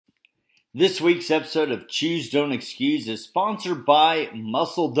This week's episode of Choose Don't Excuse is sponsored by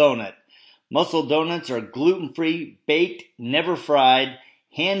Muscle Donut. Muscle Donuts are gluten-free, baked, never fried,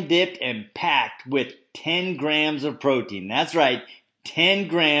 hand-dipped, and packed with 10 grams of protein. That's right, 10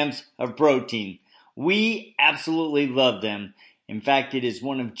 grams of protein. We absolutely love them. In fact, it is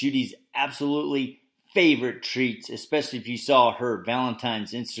one of Judy's absolutely favorite treats, especially if you saw her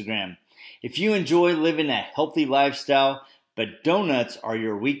Valentine's Instagram. If you enjoy living a healthy lifestyle, but donuts are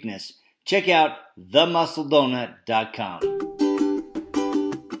your weakness, check out themuscledonut.com.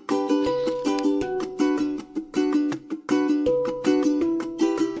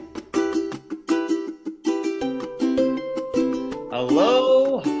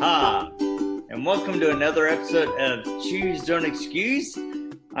 Aloha, and welcome to another episode of Choose Don't Excuse.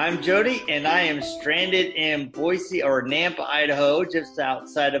 I'm Jody, and I am stranded in Boise, or Nampa, Idaho, just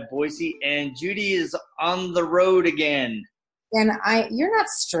outside of Boise, and Judy is on the road again. And you're not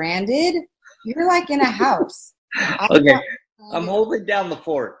stranded. You're like in a house. Okay, I'm holding down the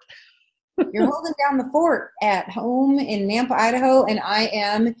fort. You're holding down the fort at home in Nampa, Idaho, and I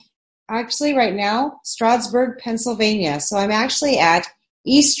am actually right now Stroudsburg, Pennsylvania. So I'm actually at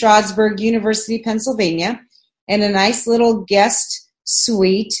East Stroudsburg University, Pennsylvania, in a nice little guest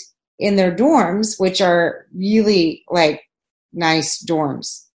suite in their dorms, which are really like nice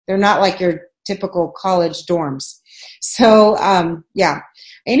dorms. They're not like your typical college dorms. So, yeah.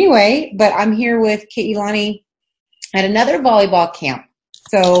 Anyway, but I'm here with Keilani at another volleyball camp.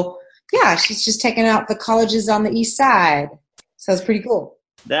 So, yeah, she's just taking out the colleges on the east side. So it's pretty cool.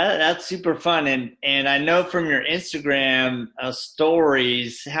 That's super fun, and I know from your Instagram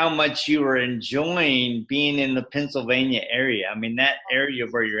stories how much you were enjoying being in the Pennsylvania area. I mean, that area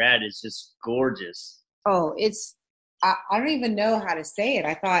where you're at is just gorgeous. Oh, I don't even know how to say it.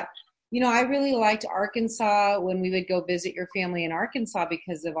 I thought, I really liked Arkansas when we would go visit your family in Arkansas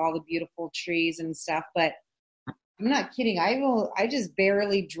because of all the beautiful trees and stuff. But I'm not kidding. I just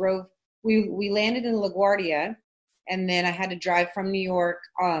barely drove. We landed in LaGuardia, and then I had to drive from New York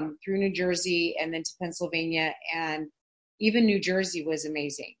through New Jersey and then to Pennsylvania. And even New Jersey was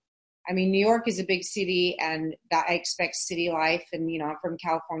amazing. I mean, New York is a big city, and that I expect city life. And, I'm from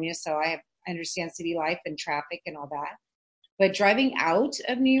California, so I understand city life and traffic and all that. But driving out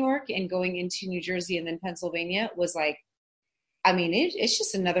of New York and going into New Jersey and then Pennsylvania was like, I mean, it's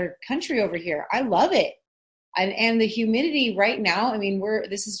just another country over here. I love it. And the humidity right now, I mean,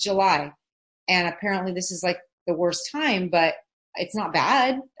 this is July, and apparently this is like the worst time, but it's not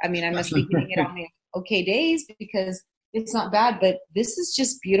bad. I mean, I must be getting it on the okay days because it's not bad, but this is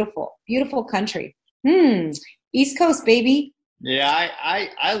just beautiful, beautiful country. East Coast, baby. Yeah,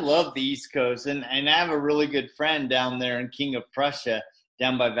 I love the East Coast, and I have a really good friend down there in King of Prussia,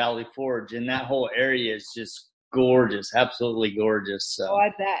 down by Valley Forge, and that whole area is just gorgeous, absolutely gorgeous. So. Oh, I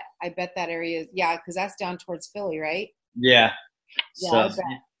bet that area is, yeah, because that's down towards Philly, right? Yeah. Yeah, So, I bet.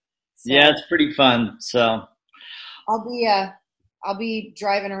 So, yeah, it's pretty fun. So I'll be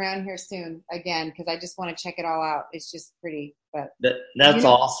driving around here soon again because I just want to check it all out. It's just pretty, but that's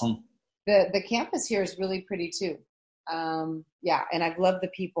awesome. The campus here is really pretty too. Yeah, and I've loved the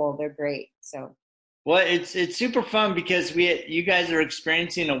people; they're great. So, well, it's super fun because you guys are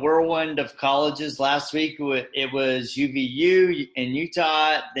experiencing a whirlwind of colleges. Last week it was UVU in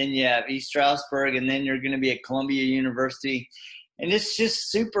Utah, then you have East Stroudsburg, and then you're going to be at Columbia University, and it's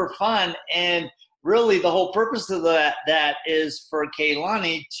just super fun. And really, the whole purpose of that is for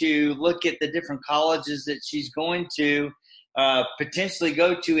Keilani to look at the different colleges that she's going to potentially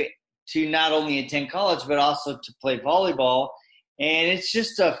go to not only attend college but also to play volleyball. And it's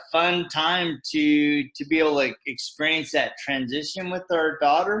just a fun time to be able to experience that transition with our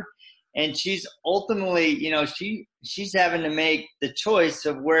daughter. And she's ultimately, she's having to make the choice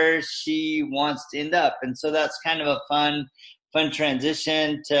of where she wants to end up. And so that's kind of a fun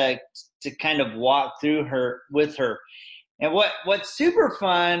transition to kind of walk through with her. And what's super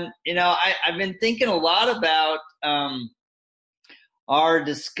fun, I've been thinking a lot about our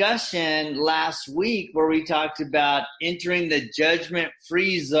discussion last week where we talked about entering the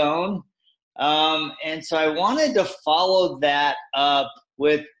judgment-free zone. And so I wanted to follow that up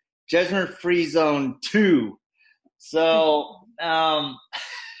with judgment-free zone 2. So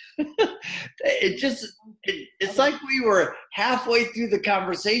it's like we were halfway through the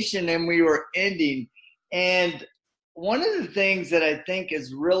conversation and we were ending. And one of the things that I think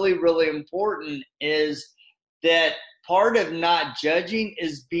is really, really important is that part of not judging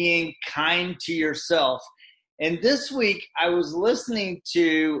is being kind to yourself. And this week I was listening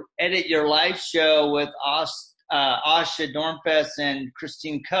to Edit Your Life show with Asha Dornfest and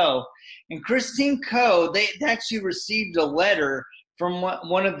Christine Coe. And Christine Coe, they actually received a letter from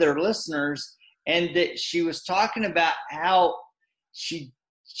one of their listeners, and that she was talking about how she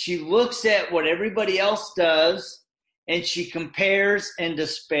looks at what everybody else does and she compares and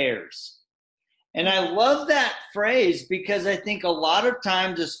despairs. And I love that phrase because I think a lot of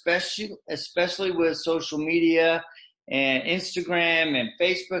times, especially with social media and Instagram and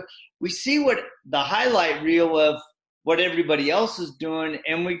Facebook, we see what the highlight reel of what everybody else is doing,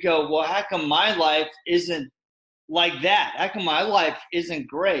 and we go, well, how come my life isn't like that? How come my life isn't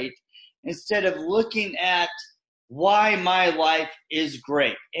great? Instead of looking at why my life is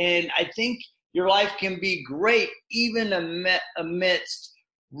great. And I think your life can be great even amidst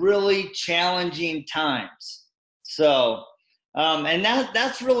really challenging times. So, and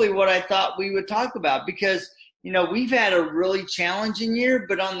that's really what I thought we would talk about, because, you know, we've had a really challenging year,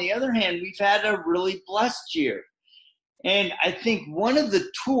 but on the other hand, we've had a really blessed year. And I think one of the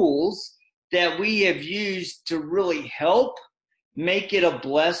tools that we have used to really help make it a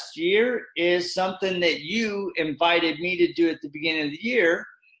blessed year is something that you invited me to do at the beginning of the year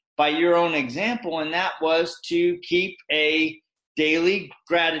by your own example, and that was to keep a daily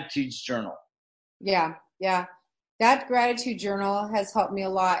gratitude journal. Yeah. That gratitude journal has helped me a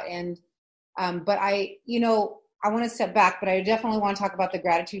lot. And, but I want to step back, but I definitely want to talk about the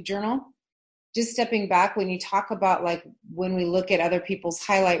gratitude journal. Just stepping back, when you talk about, like, when we look at other people's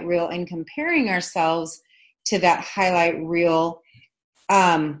highlight reel and comparing ourselves to that highlight reel,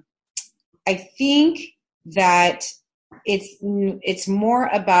 I think that it's more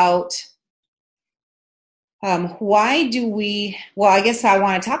about why do we, well, I guess I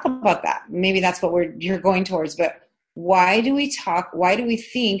want to talk about that. Maybe that's what you're going towards, but why do we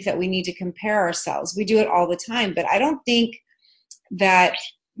think that we need to compare ourselves? We do it all the time, but I don't think that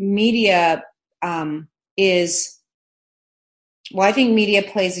media I think media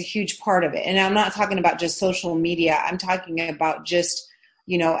plays a huge part of it. And I'm not talking about just social media. I'm talking about just,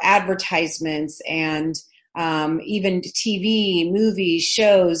 advertisements and even TV, movies,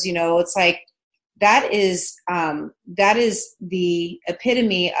 shows. It's like that is the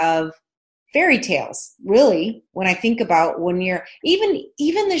epitome of fairy tales, really, when I think about when you're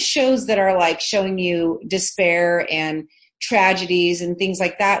even the shows that are like showing you despair and tragedies and things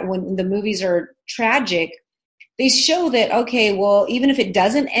like that. When the movies are tragic, they show that, okay, well, even if it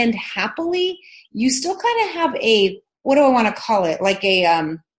doesn't end happily, you still kind of have what do I want to call it? Like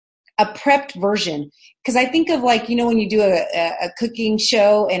a prepped version. Because I think of, like, when you do a cooking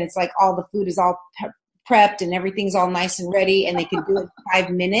show and it's like all the food is all prepped and everything's all nice and ready and they can do it in 5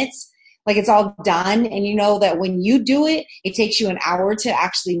 minutes. Like, it's all done. And you know that when you do it, it takes you an hour to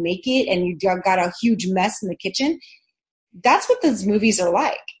actually make it, and you got a huge mess in the kitchen. That's what those movies are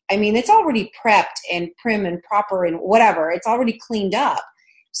like. I mean, it's already prepped and prim and proper and whatever. It's already cleaned up.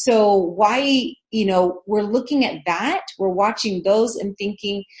 So why, we're looking at that, we're watching those and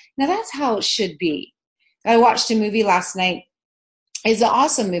thinking, now that's how it should be. I watched a movie last night. It's an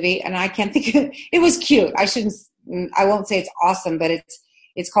awesome movie, and I can't think of it. It was cute. I won't say it's awesome, but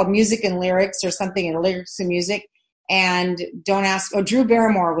it's called Music and Lyrics or something, and Lyrics and Music. And don't ask, Drew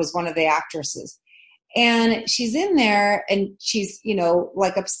Barrymore was one of the actresses. And she's in there and she's,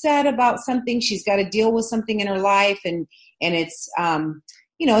 like upset about something. She's got to deal with something in her life. And it's,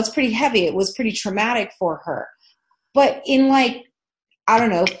 it's pretty heavy. It was pretty traumatic for her. But in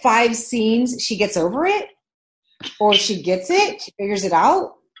 5 scenes, she gets over it, or she gets it. She figures it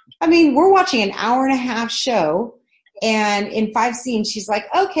out. I mean, we're watching an hour-and-a-half show, and in 5 scenes, she's like,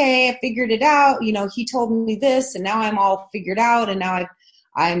 okay, I figured it out. He told me this, and now I'm all figured out, and now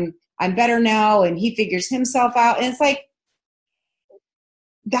I'm better now, and he figures himself out. And it's like,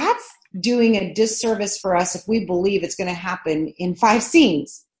 that's doing a disservice for us if we believe it's going to happen in 5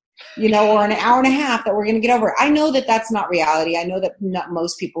 scenes, or an hour and a half that we're going to get over it. I know that that's not reality. I know that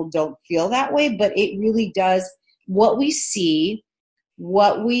most people don't feel that way, but it really does. What we see,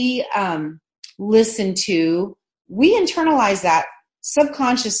 what we listen to, we internalize that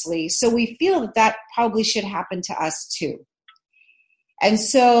subconsciously. So we feel that probably should happen to us too. And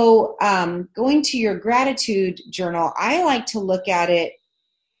so going to your gratitude journal, I like to look at it.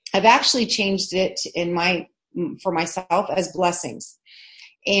 I've actually changed it for myself as blessings.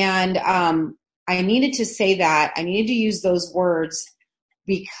 And I needed to say that. I needed to use those words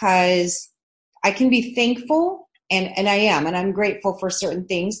because I can be thankful, and I am, and I'm grateful for certain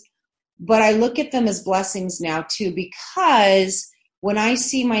things. But I look at them as blessings now too, because when I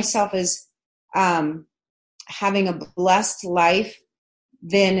see myself as having a blessed life,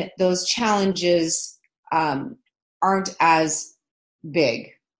 then those challenges aren't as big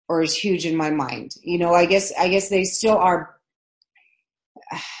or as huge in my mind. I guess they still are.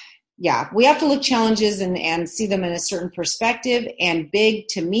 yeah, we have to look challenges and see them in a certain perspective, and big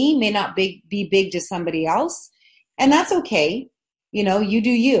to me may not be big to somebody else. And that's okay. You know, you do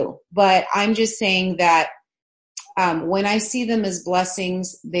you, but I'm just saying that when I see them as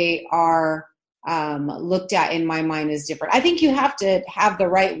blessings, they are looked at in my mind as different. I think you have to have the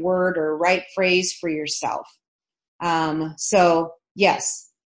right word or right phrase for yourself. So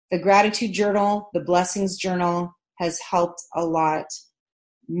yes, the gratitude journal, the blessings journal has helped a lot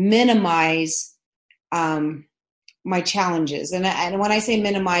minimize my challenges. And when I say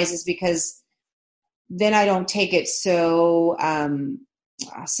minimize is because then I don't take it so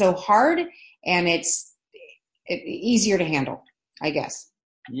hard, and it's easier to handle, I guess.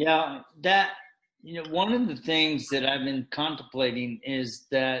 Yeah, that, one of the things that I've been contemplating is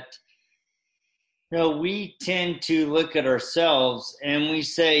that, we tend to look at ourselves and we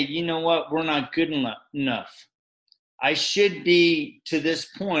say, you know what, we're not good enough. I should be to this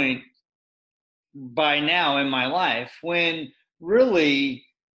point by now in my life, when really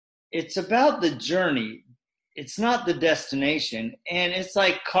it's about the journey. It's not the destination. And it's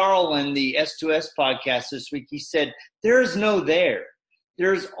like Carl in the S2S podcast this week, he said, there is no there.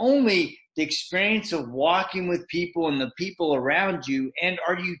 There's only the experience of walking with people and the people around you. And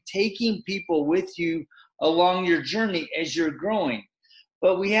are you taking people with you along your journey as you're growing?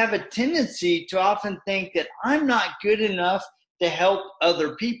 But we have a tendency to often think that I'm not good enough to help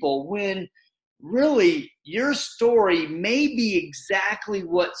other people, when really your story may be exactly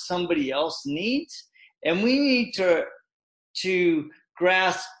what somebody else needs. And we need to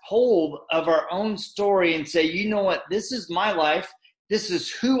grasp hold of our own story and say, you know what, this is my life. This is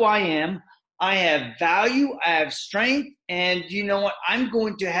who I am. I have value. I have strength. And you know what, I'm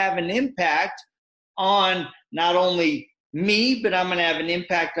going to have an impact on not only me, but I'm going to have an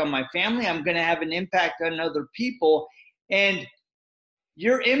impact on my family. I'm going to have an impact on other people. And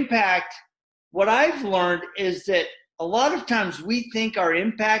your impact, what I've learned is that a lot of times we think our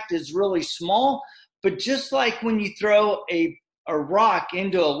impact is really small, but just like when you throw a rock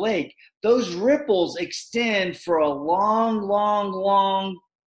into a lake, those ripples extend for a long, long, long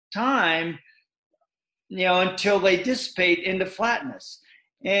time, until they dissipate into flatness.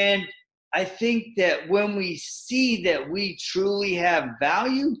 And I think that when we see that we truly have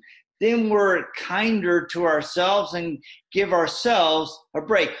value, then we're kinder to ourselves and give ourselves a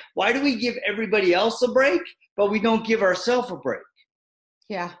break. Why do we give everybody else a break, but we don't give ourselves a break?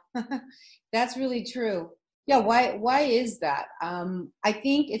 Yeah, that's really true. Yeah, why is that? I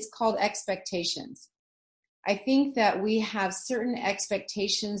think it's called expectations. I think that we have certain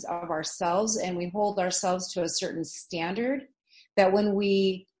expectations of ourselves, and we hold ourselves to a certain standard that when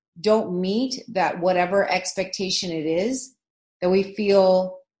we don't meet that, whatever expectation it is, that we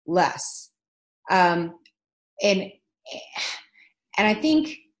feel less. And I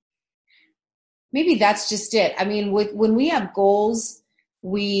think maybe that's just it. I mean, when we have goals,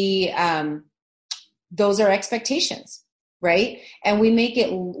 we those are expectations, right? And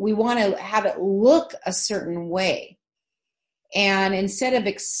we want to have it look a certain way. And instead of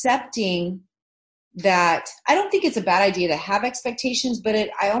accepting that, I don't think it's a bad idea to have expectations, but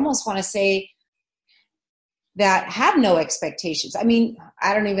I almost want to say that have no expectations. I mean,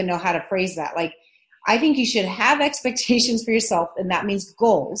 I don't even know how to phrase that. Like, I think you should have expectations for yourself, and that means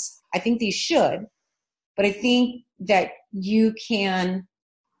goals. I think these should, but I think that you can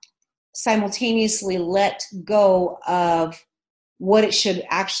simultaneously let go of what it should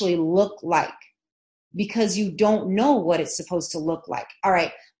actually look like, because you don't know what it's supposed to look like. All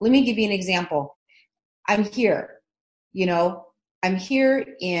right, let me give you an example. I'm here, I'm here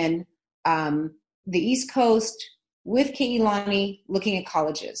in the East Coast with Keilani looking at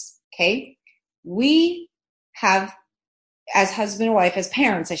colleges, okay? We have, as husband and wife, as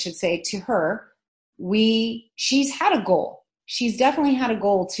parents, I should say, to her, she's had a goal. She's definitely had a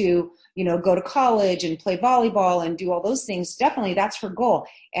goal to, go to college and play volleyball and do all those things. Definitely, that's her goal.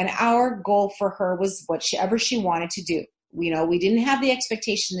 And our goal for her was whatever she wanted to do. We didn't have the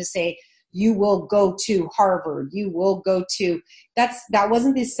expectation to say, you will go to Harvard, you will go to, that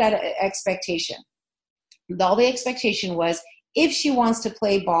wasn't the set expectation. All the expectation was, if she wants to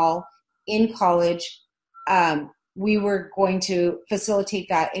play ball in college, we were going to facilitate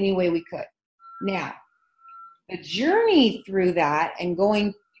that any way we could. Now, the journey through that and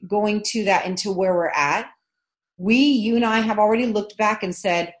going to that into where we're at, you and I have already looked back and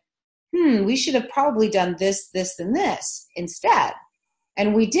said, we should have probably done this, this, and this instead.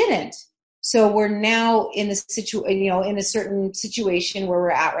 And we didn't. So we're now in a certain situation where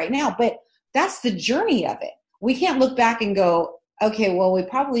we're at right now. But that's the journey of it. We can't look back and go, okay, well, we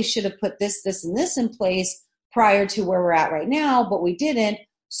probably should have put this, this, and this in place prior to where we're at right now, but we didn't.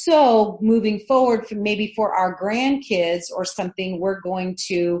 So moving forward, maybe for our grandkids or something, we're going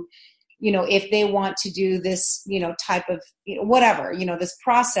to, if they want to do this, type of, whatever, this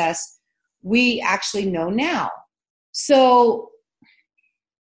process, we actually know now. So,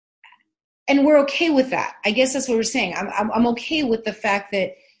 and we're okay with that. I guess that's what we're saying. I'm okay with the fact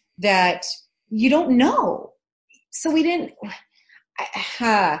that you don't know. So we don't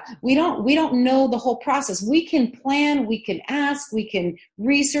know the whole process. We can plan, we can ask, we can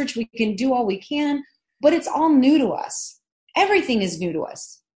research, we can do all we can, but it's all new to us. Everything is new to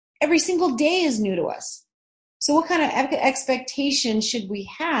us. Every single day is new to us. So what kind of expectation should we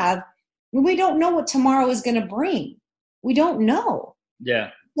have when we don't know what tomorrow is going to bring? We don't know. Yeah.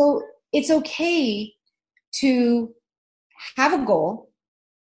 So it's okay to have a goal,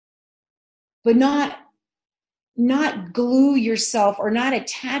 but not glue yourself or not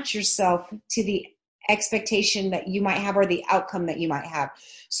attach yourself to the expectation that you might have or the outcome that you might have.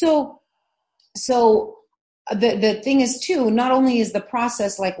 So the thing is too, not only is the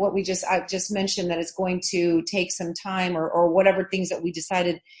process like what I just mentioned, that it's going to take some time or whatever things that we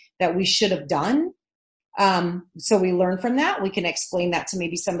decided that we should have done. So we learn from that. We can explain that to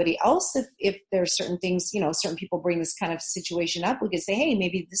maybe somebody else. If there's certain things, certain people bring this kind of situation up, we can say, hey,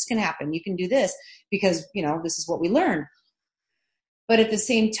 maybe this can happen. You can do this because, this is what we learn. But at the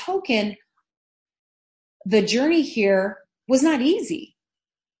same token, the journey here was not easy.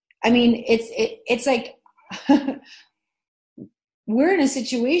 I mean, it's like we're in a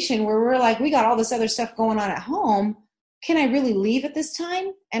situation where we're like, we got all this other stuff going on at home. Can I really leave at this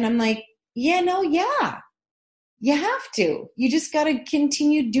time? And I'm like, yeah. You have to. You just got to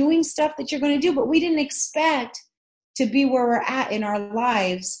continue doing stuff that you're going to do. But we didn't expect to be where we're at in our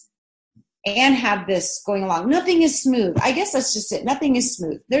lives and have this going along. Nothing is smooth. I guess that's just it. Nothing is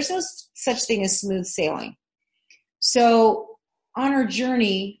smooth. There's no such thing as smooth sailing. So on our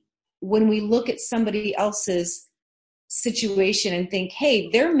journey, when we look at somebody else's situation and think, hey,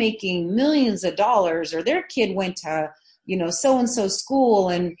 they're making millions of dollars, or their kid went to so-and-so school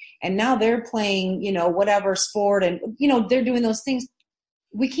and now they're playing, whatever sport and, they're doing those things.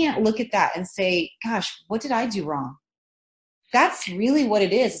 We can't look at that and say, gosh, what did I do wrong? That's really what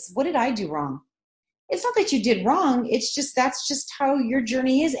it is. What did I do wrong? It's not that you did wrong. It's just, that's just how your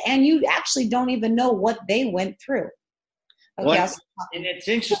journey is. And you actually don't even know what they went through. Okay, and it's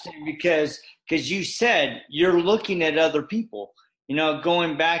interesting because you said you're looking at other people.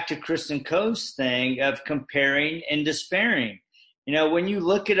 Going back to Kristen Coe's thing of comparing and despairing. When you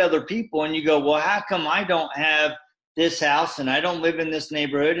look at other people and you go, well, how come I don't have this house and I don't live in this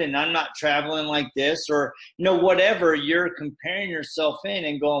neighborhood and I'm not traveling like this, or, whatever, you're comparing yourself in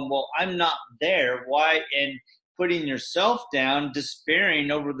and going, well, I'm not there. Why? And putting yourself down,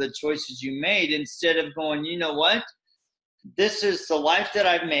 despairing over the choices you made instead of going, you know what? This is the life that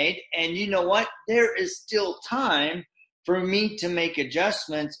I've made. And you know what? There is still time for me to make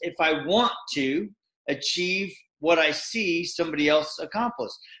adjustments if I want to achieve what I see somebody else accomplish.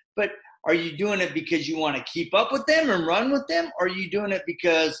 But are you doing it because you want to keep up with them and run with them? Or are you doing it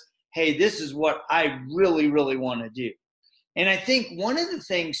because, hey, this is what I really, really want to do? And I think one of the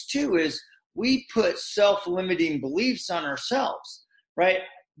things too is we put self-limiting beliefs on ourselves, right?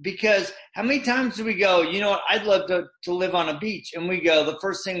 Because how many times do we go, you know what, I'd love to live on a beach. And we go, the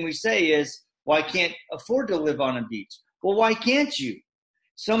first thing we say is, well, I can't afford to live on a beach. Well, why can't you?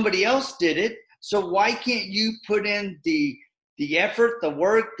 Somebody else did it. So why can't you put in the effort, the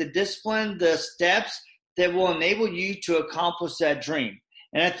work, the discipline, the steps that will enable you to accomplish that dream?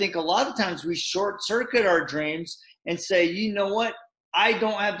 And I think a lot of times we short circuit our dreams and say, you know what? I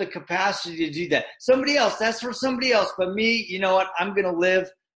don't have the capacity to do that. Somebody else, that's for somebody else. But me, you know what? I'm going to live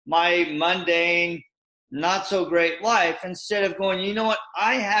my mundane, not so great life instead of going, you know what?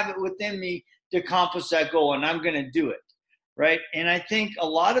 I have it within me to accomplish that goal and I'm going to do it. Right. And I think a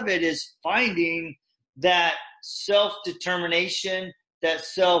lot of it is finding that self-determination, that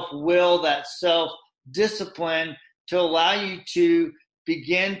self-will, that self-discipline to allow you to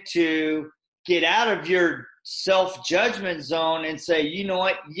begin to get out of your self-judgment zone and say, you know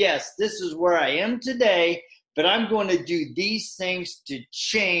what? Yes, this is where I am today, but I'm going to do these things to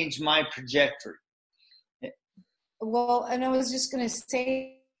change my trajectory. Well, and I was just going to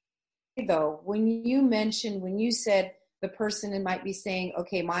say, though, when you said the person might be saying,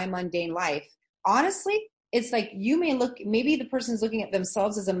 okay, my mundane life, honestly, it's like maybe the person's looking at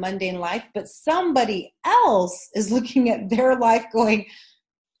themselves as a mundane life, but somebody else is looking at their life going,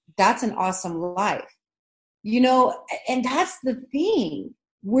 that's an awesome life. And that's the thing.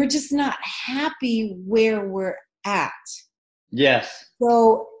 We're just not happy where we're at. Yes.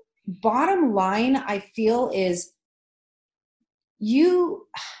 So bottom line, I feel, is you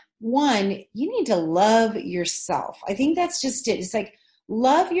need to love yourself. I think that's just it. It's like,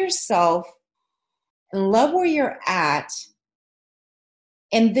 love yourself and love where you're at.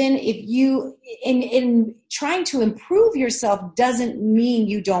 And then if you, in trying to improve yourself doesn't mean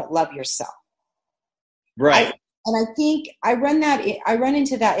you don't love yourself. Right. And I think I run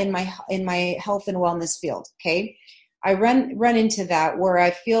into that in my health and wellness field. Okay. I run into that where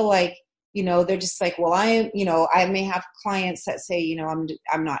I feel like, they're just like, well, I may have clients that say,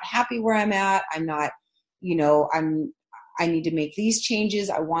 I'm not happy where I'm at. I'm not, I need to make these changes.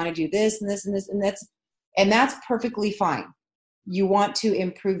 I want to do this and this and this. And that's perfectly fine. You want to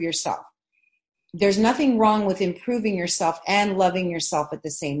improve yourself. There's nothing wrong with improving yourself and loving yourself at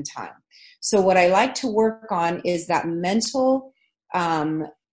the same time. So what I like to work on is that mental,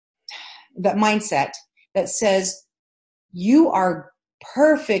 that mindset that says you are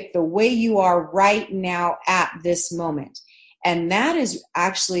perfect the way you are right now at this moment. And that is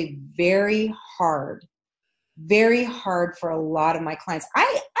actually very hard for a lot of my clients.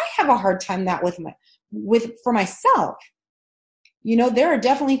 I have a hard time that for myself. There are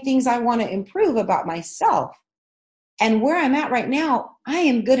definitely things I want to improve about myself. And where I'm at right now, I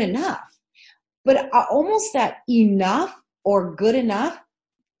am good enough. But almost that enough or good enough,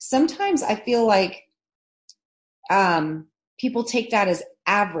 sometimes I feel like people take that as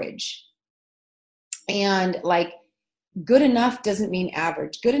average. And like, good enough doesn't mean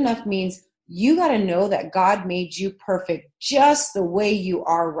average. Good enough means you got to know that God made you perfect just the way you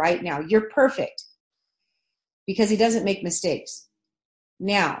are right now. You're perfect because he doesn't make mistakes.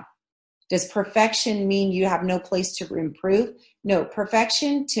 Now, does perfection mean you have no place to improve? No,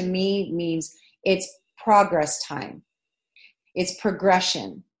 perfection to me means it's progress time. It's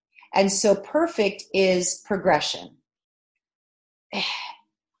progression. And so perfect is progression.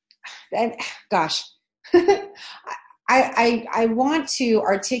 And gosh, I want to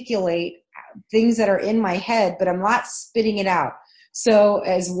articulate things that are in my head, but I'm not spitting it out. So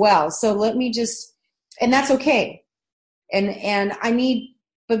as well. So let me and that's okay. And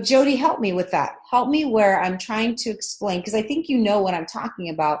but Jody, help me with that. Help me where I'm trying to explain, because I think you know what I'm talking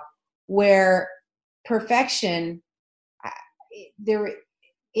about, where perfection, there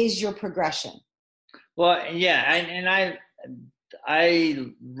is your progression. Well, yeah, and I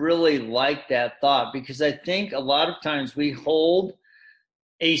really like that thought, because I think a lot of times we hold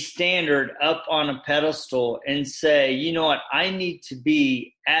a standard up on a pedestal and say, you know what, I need to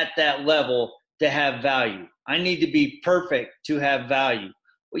be at that level to have value. I need to be perfect to have value.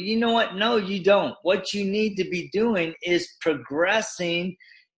 Well, you know what? No, you don't. What you need to be doing is progressing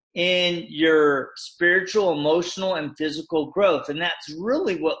in your spiritual, emotional, and physical growth. And that's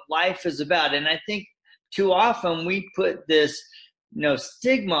really what life is about. And I think too often we put this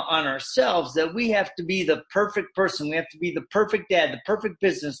stigma on ourselves that we have to be the perfect person. We have to be the perfect dad, the perfect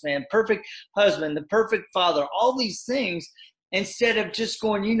businessman, perfect husband, the perfect father, all these things, instead of just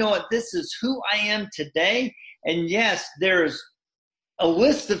going, you know what, this is who I am today. And yes, there's a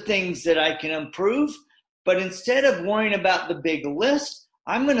list of things that I can improve, but instead of worrying about the big list,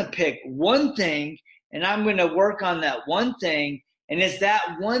 I'm going to pick one thing and I'm going to work on that one thing. And as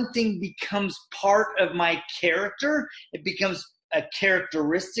that one thing becomes part of my character, it becomes a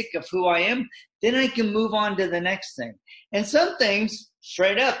characteristic of who I am, then I can move on to the next thing. And some things,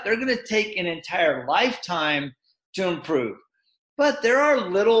 straight up, they're going to take an entire lifetime to improve. But there are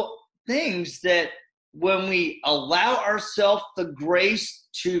little things that when we allow ourselves the grace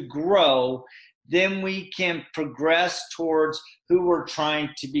to grow, then we can progress towards who we're trying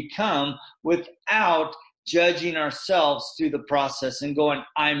to become without judging ourselves through the process and going,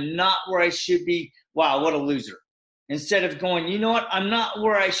 I'm not where I should be. Wow, what a loser. Instead of going, you know what, I'm not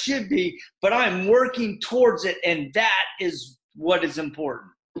where I should be, but I'm working towards it. And that is what is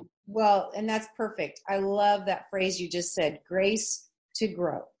important. Well, and that's perfect. I love that phrase you just said, grace to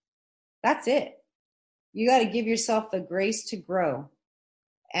grow. That's it. You got to give yourself the grace to grow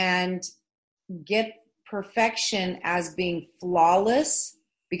and get perfection as being flawless,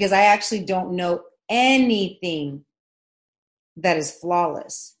 because I actually don't know anything that is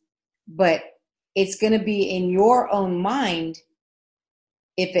flawless, but it's going to be in your own mind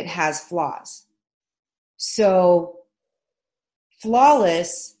if it has flaws. So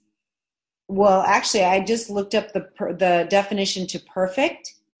flawless, well, actually, I just looked up the definition to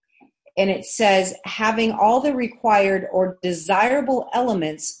perfect, and it says having all the required or desirable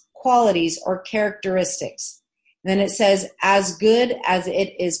elements, qualities, or characteristics. Then it says as good as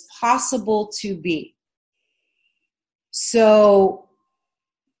it is possible to be. So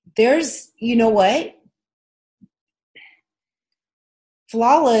there's, you know what?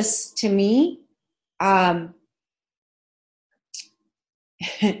 Flawless to me,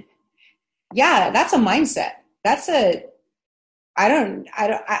 Yeah, that's a mindset.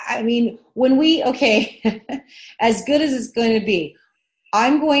 I mean, when okay, as good as it's going to be,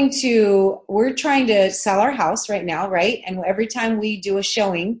 we're trying to sell our house right now, right? And every time we do a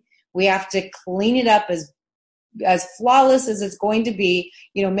showing, we have to clean it up as flawless as it's going to be,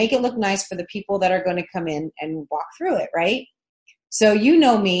 make it look nice for the people that are going to come in and walk through it, right? So you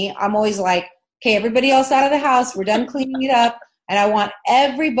know me, I'm always like, okay, everybody else out of the house, we're done cleaning it up, and I want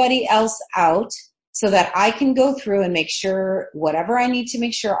everybody else out so that I can go through and make sure whatever I need to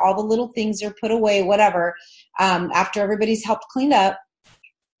make sure, all the little things are put away, whatever, after everybody's helped clean up,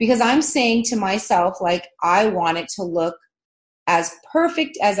 because I'm saying to myself, like, I want it to look as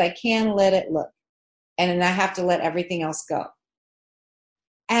perfect as I can let it look. And then I have to let everything else go.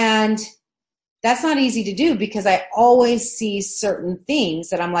 And that's not easy to do because I always see certain things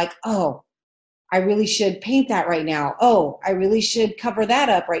that I'm like, oh, I really should paint that right now. Oh, I really should cover that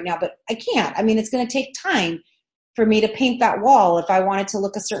up right now, but I can't. I mean, it's going to take time for me to paint that wall if I want it to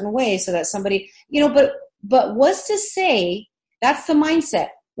look a certain way so that somebody, but what's to say, that's the mindset.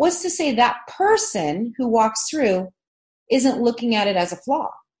 What's to say that person who walks through isn't looking at it as a flaw?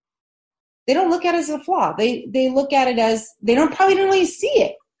 They don't look at it as a flaw. They look at it as, probably don't really see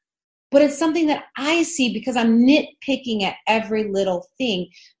it. But it's something that I see because I'm nitpicking at every little thing,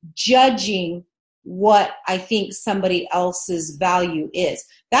 judging what I think somebody else's value is.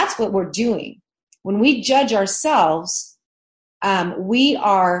 That's what we're doing. When we judge ourselves, we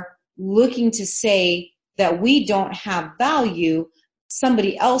are looking to say that we don't have value.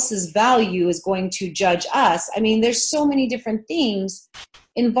 Somebody else's value is going to judge us. I mean, there's so many different things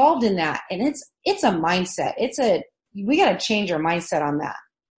involved in that. And it's a mindset. We got to change our mindset on that.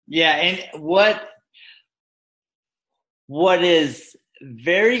 Yeah, and what is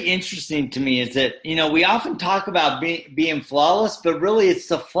very interesting to me is that, we often talk about being flawless, but really it's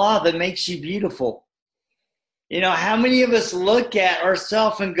the flaw that makes you beautiful. How many of us look at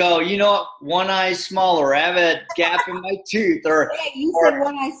ourselves and go, one eye smaller, I have a gap in my tooth, or yeah, you said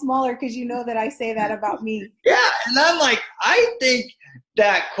one eye smaller because you know that I say that about me. Yeah, and I'm like, I think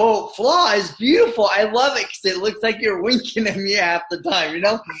that quote flaw is beautiful. I love it because it looks like you're winking at me half the time,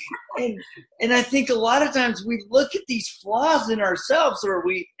 And I think a lot of times we look at these flaws in ourselves, or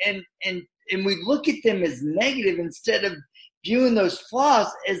we look at them as negative instead of viewing those flaws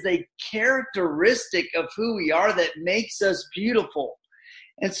as a characteristic of who we are that makes us beautiful.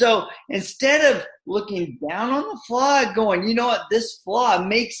 And so instead of looking down on the flaw, going, you know what, this flaw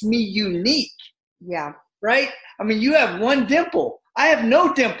makes me unique. Yeah. Right? I mean, you have one dimple. I have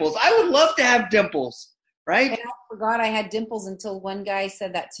no dimples. I would love to have dimples, right? And I forgot I had dimples until one guy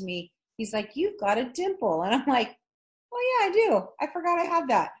said that to me. He's like, you've got a dimple. And I'm like, oh, yeah, I do. I forgot I had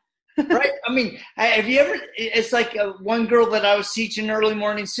that. Right? I mean, have you ever, it's like one girl that I was teaching early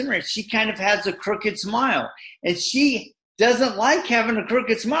morning seminary, she kind of has a crooked smile. And she doesn't like having a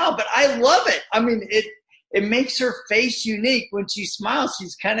crooked smile, but I love it. I mean, it makes her face unique when she smiles.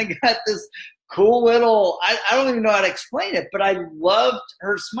 She's kind of got this cool little, I don't even know how to explain it, but I loved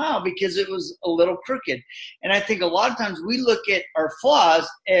her smile because it was a little crooked. And I think a lot of times we look at our flaws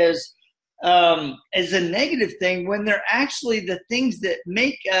as a negative thing when they're actually the things that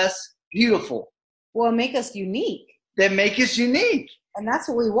make us beautiful. Well, make us unique. That make us unique. And that's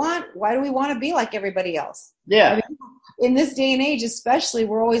what we want. Why do we want to be like everybody else? Yeah. I mean, in this day and age, especially,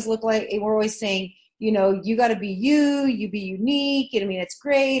 we're always saying, you got to be you be unique. I mean, it's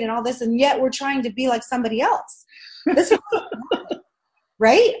great and all this. And yet we're trying to be like somebody else. This is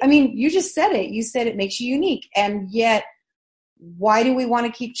right? I mean, you just said it. You said it makes you unique. And yet, why do we want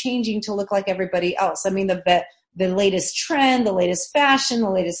to keep changing to look like everybody else? I mean, the latest trend, the latest fashion, the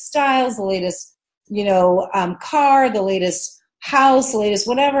latest styles, the latest, car, the latest house, the latest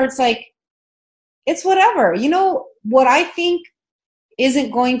whatever. It's like, it's whatever. What I think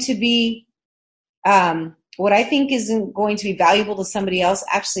isn't going to be valuable to somebody else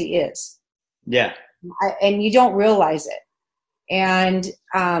actually is. Yeah. And you don't realize it. And,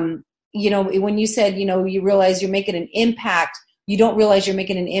 when you said, you realize you're making an impact, you don't realize you're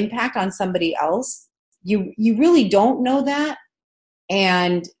making an impact on somebody else. You really don't know that.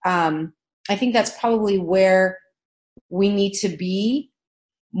 And I think that's probably where we need to be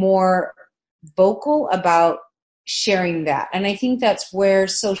more vocal about sharing that. And I think that's where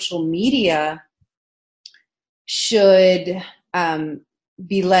social media should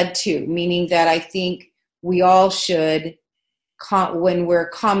be led to, meaning that I think we all should, when we're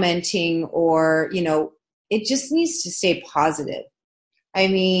commenting or, it just needs to stay positive. I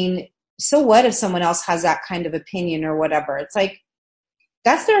mean, so what if someone else has that kind of opinion or whatever? It's like,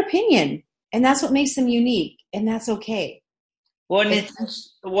 that's their opinion, and that's what makes them unique, and that's okay. Well, and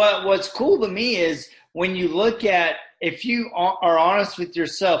what's cool to me is when you look at, if you are honest with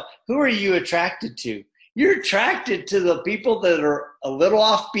yourself, who are you attracted to? You're attracted to the people that are a little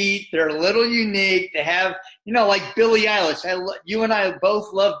offbeat, they're a little unique, they have, like Billie Eilish. You and I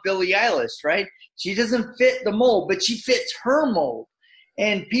both love Billie Eilish, right? She doesn't fit the mold, but she fits her mold.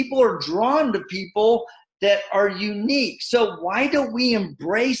 And people are drawn to people that are unique. So why don't we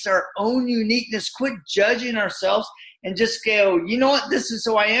embrace our own uniqueness, quit judging ourselves, and just go, you know what, this is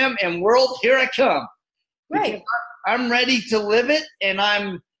who I am, and world, here I come. Right. Because I'm ready to live it, and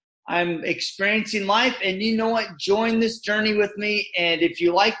I'm experiencing life, and you know what, join this journey with me, and if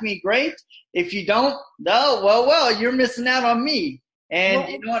you like me, great. If you don't, no, well, you're missing out on me. And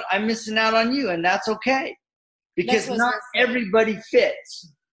you know what, I'm missing out on you, and that's okay. Because not everybody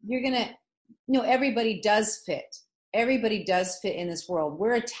fits. Everybody does fit. Everybody does fit in this world.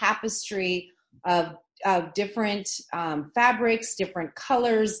 We're a tapestry of different fabrics, different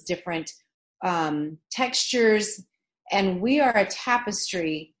colors, different textures, and we are a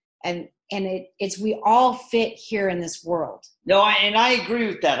tapestry, and it's we all fit here in this world. No, and I agree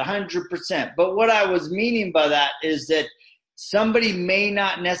with that 100%. But what I was meaning by that is that somebody may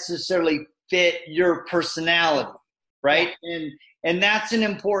not necessarily fit your personality, right? Yeah. And that's an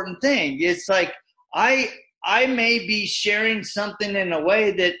important thing. It's like I may be sharing something in a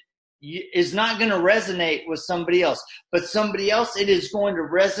way that is not going to resonate with somebody else, but somebody else, it is going to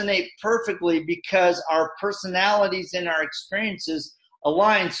resonate perfectly because our personalities and our experiences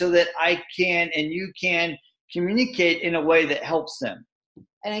align, so that I can and you can communicate in a way that helps them.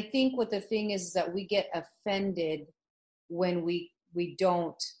 And I think what the thing is that we get offended when we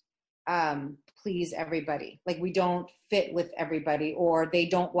don't please everybody. Like we don't fit with everybody, or they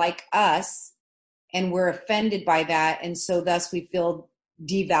don't like us, and we're offended by that, and so thus we feel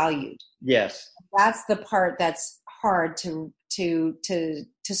devalued. Yes. That's the part that's hard to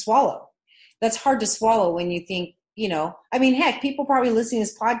swallow. That's hard to swallow when you think, heck, people probably listening to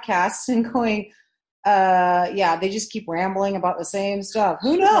this podcast and going, they just keep rambling about the same stuff.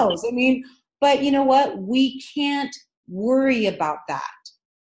 Who knows? But you know what? We can't worry about that.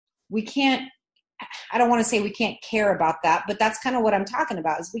 We can't, I don't want to say we can't care about that, but that's kind of what I'm talking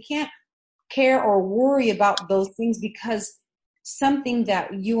about, is we can't care or worry about those things because something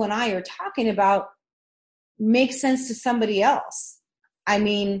that you and I are talking about makes sense to somebody else.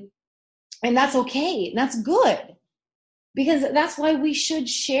 And that's okay. And that's good, because that's why we should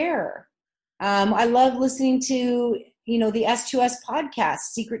share. I love listening to, the S2S podcast,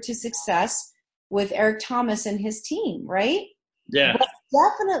 Secret to Success, with Eric Thomas and his team, right? Yeah. But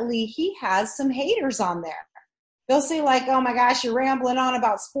definitely he has some haters on there. They'll say like, oh my gosh, you're rambling on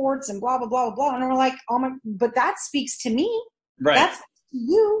about sports and blah, blah, blah, blah, blah. And we're like, but that speaks to me. Right. That's to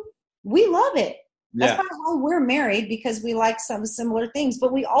you. We love it. That's Yeah. probably why we're married, because we like some similar things.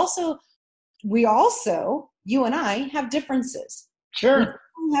 But we also, you and I have differences. Sure.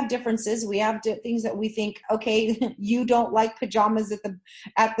 We have differences. We have things that we think, okay, you don't like pajamas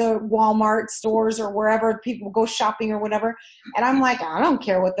at the Walmart stores or wherever people go shopping or whatever. And I'm like, I don't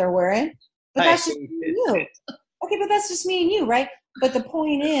care what they're wearing. But that's just me and you. Okay, but that's just me and you, right? But the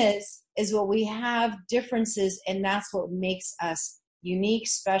point is what we have differences, and that's what makes us unique,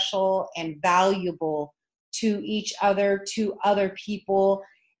 special, and valuable to each other, to other people.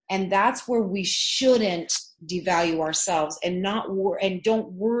 And that's where we shouldn't devalue ourselves and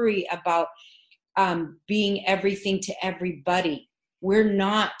don't worry about being everything to everybody. We're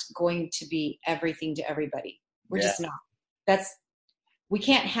not going to be everything to everybody. We're just not. We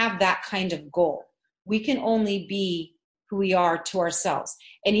can't have that kind of goal. We can only be who we are to ourselves,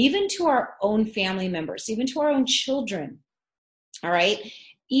 and even to our own family members, even to our own children. All right.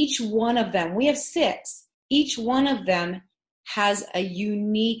 Each one of them, we have 6. Each one of them has a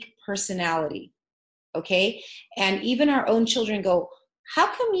unique personality. Okay. And even our own children go, how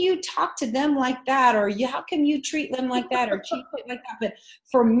come you talk to them like that? Or how come you treat them like that or treat it like that? But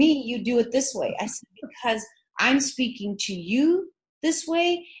for me, you do it this way. I said, because I'm speaking to you this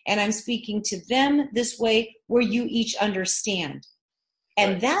way, and I'm speaking to them this way, where you each understand.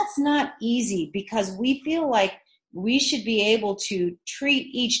 And right. That's not easy, because we feel like we should be able to treat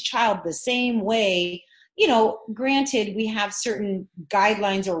each child the same way. Granted, we have certain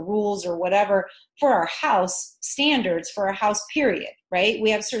guidelines or rules or whatever for our house standards, for our house period, right? We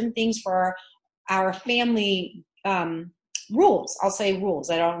have certain things for our family rules. I'll say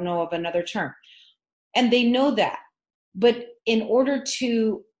rules. I don't know of another term. And they know that. But in order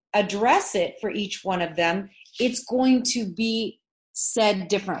to address it for each one of them, it's going to be said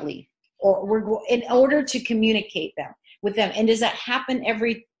differently, or in order to communicate them with them. And does that happen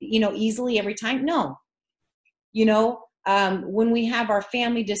easily every time? No. when we have our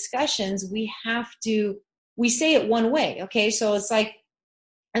family discussions, we say it one way. Okay. So it's like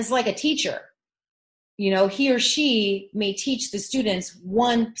a teacher, he or she may teach the students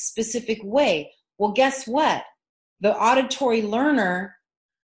one specific way. Well, guess what? The auditory learner,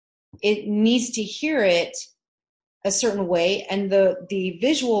 it needs to hear it a certain way, and the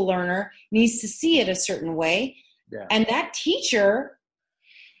visual learner needs to see it a certain way. Yeah. And that teacher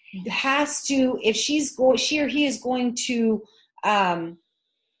has to, if she or he is going to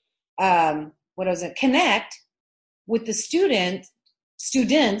connect with the students,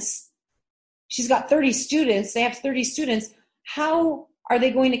 she's got 30 students, they have 30 students, how are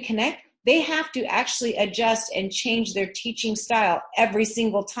they going to connect? They have to actually adjust and change their teaching style every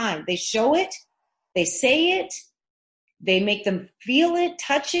single time. They show it, they say it, they make them feel it,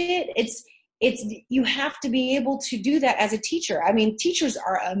 touch it. It's you have to be able to do that as a teacher. I mean, teachers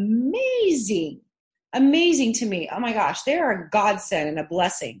are amazing to me. Oh my gosh, they are a godsend and a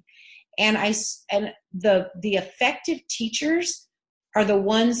blessing. And the effective teachers are the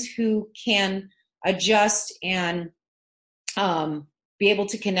ones who can adjust and be able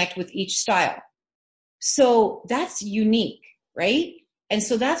to connect with each style. So that's unique, right? And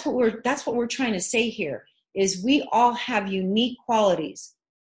so that's what we're trying to say here is we all have unique qualities.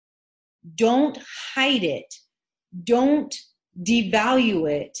 Don't hide it. Don't devalue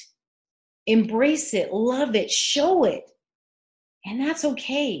it. Embrace it, love it, show it. And that's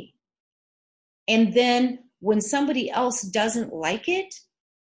okay. And then when somebody else doesn't like it,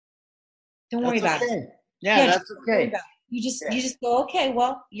 don't worry about it. Yeah, that's okay. You just go, okay,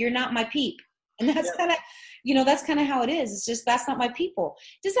 well, you're not my peep. And that's kind of, that's kind of how it is. It's just, that's not my people.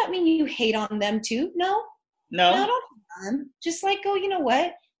 Does that mean you hate on them too? No, don't hate on them. Just like, go, you know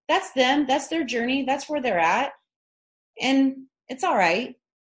what? That's them. That's their journey. That's where they're at. And it's all right.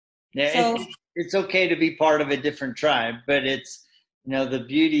 Yeah, so, it's okay to be part of a different tribe, but it's, the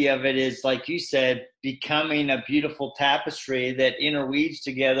beauty of it is, like you said, becoming a beautiful tapestry that interweaves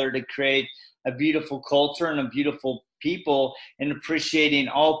together to create a beautiful culture and a beautiful people, and appreciating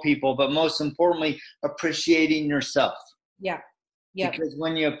all people, but most importantly, appreciating yourself. Yeah. Because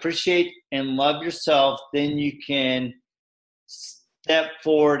when you appreciate and love yourself, then you can step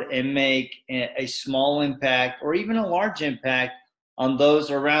forward and make a small impact or even a large impact on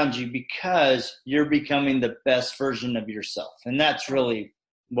those around you, because you're becoming the best version of yourself. And that's really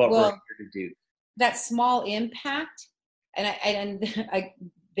what we're here to do. That small impact, and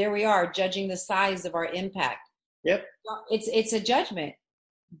there we are, judging the size of our impact. Yep. It's a judgment.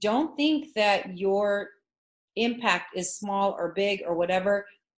 Don't think that your impact is small or big or whatever.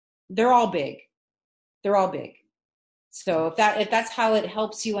 They're all big. So if that's how it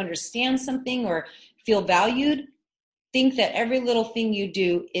helps you understand something or feel valued, think that every little thing you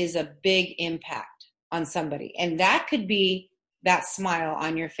do is a big impact on somebody. And that could be that smile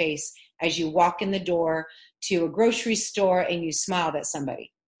on your face as you walk in the door to a grocery store and you smiled at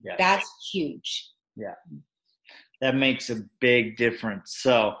somebody. Yeah. That's huge. Yeah. That makes a big difference.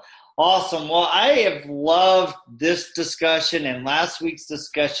 So awesome. Well, I have loved this discussion and last week's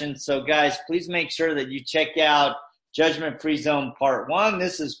discussion. So guys, please make sure that you check out Judgment Free Zone Part 1.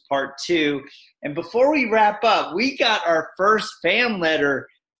 This is Part 2. And before we wrap up, we got our first fan letter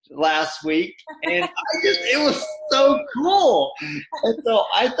last week, and it was so cool. And so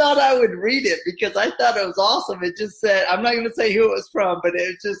I thought I would read it because I thought it was awesome. It just said, I'm not going to say who it was from, but it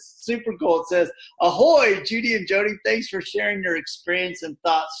was just super cool. It says, "Ahoy, Judy and Jody. Thanks for sharing your experience and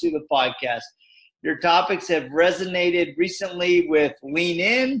thoughts through the podcast. Your topics have resonated recently with Lean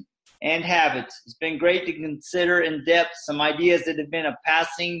In and Habits. It's been great to consider in depth some ideas that have been a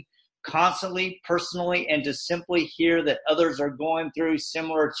passing constantly, personally, and to simply hear that others are going through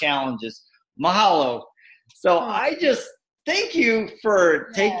similar challenges. Mahalo." So I just thank you for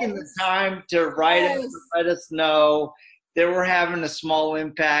taking the time to write us and let us know that we're having a small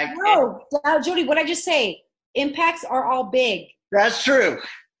impact. No, Jody, what I just say? Impacts are all big. That's true.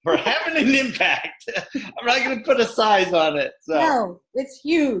 We're having an impact. I'm not going to put a size on it. So. No, it's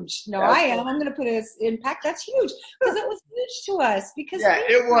huge. No, I am. I'm going to put an impact. That's huge because it was huge to us. Because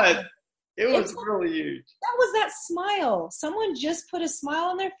it was. It was really huge. That was that smile. Someone just put a smile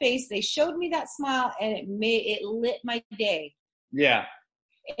on their face. They showed me that smile, and it lit my day. Yeah.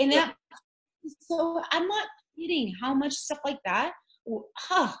 And so I'm not kidding. How much stuff like that?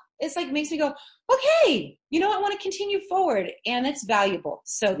 It's like makes me go, okay, I want to continue forward, and it's valuable.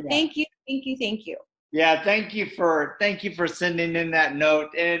 So thank you. Yeah, thank you for sending in that note,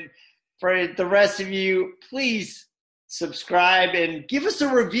 and for the rest of you, please subscribe and give us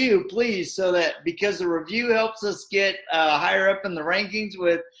a review, please, so that because the review helps us get higher up in the rankings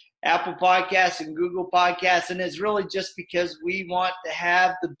with Apple Podcasts and Google Podcasts. And it's really just because we want to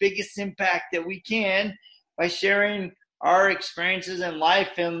have the biggest impact that we can by sharing our experiences in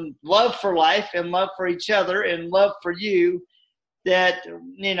life and love for life and love for each other and love for you. That,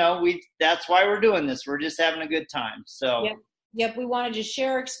 that's why we're doing this. We're just having a good time. So Yep. We want to just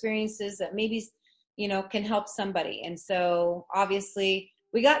share experiences that maybe, can help somebody. And so obviously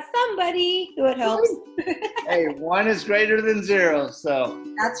we got somebody who it helps. Hey, 1 is greater than 0. So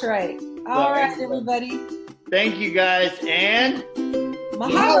that's right. All right, everybody. Thank you guys, and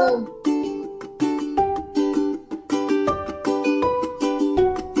mahalo.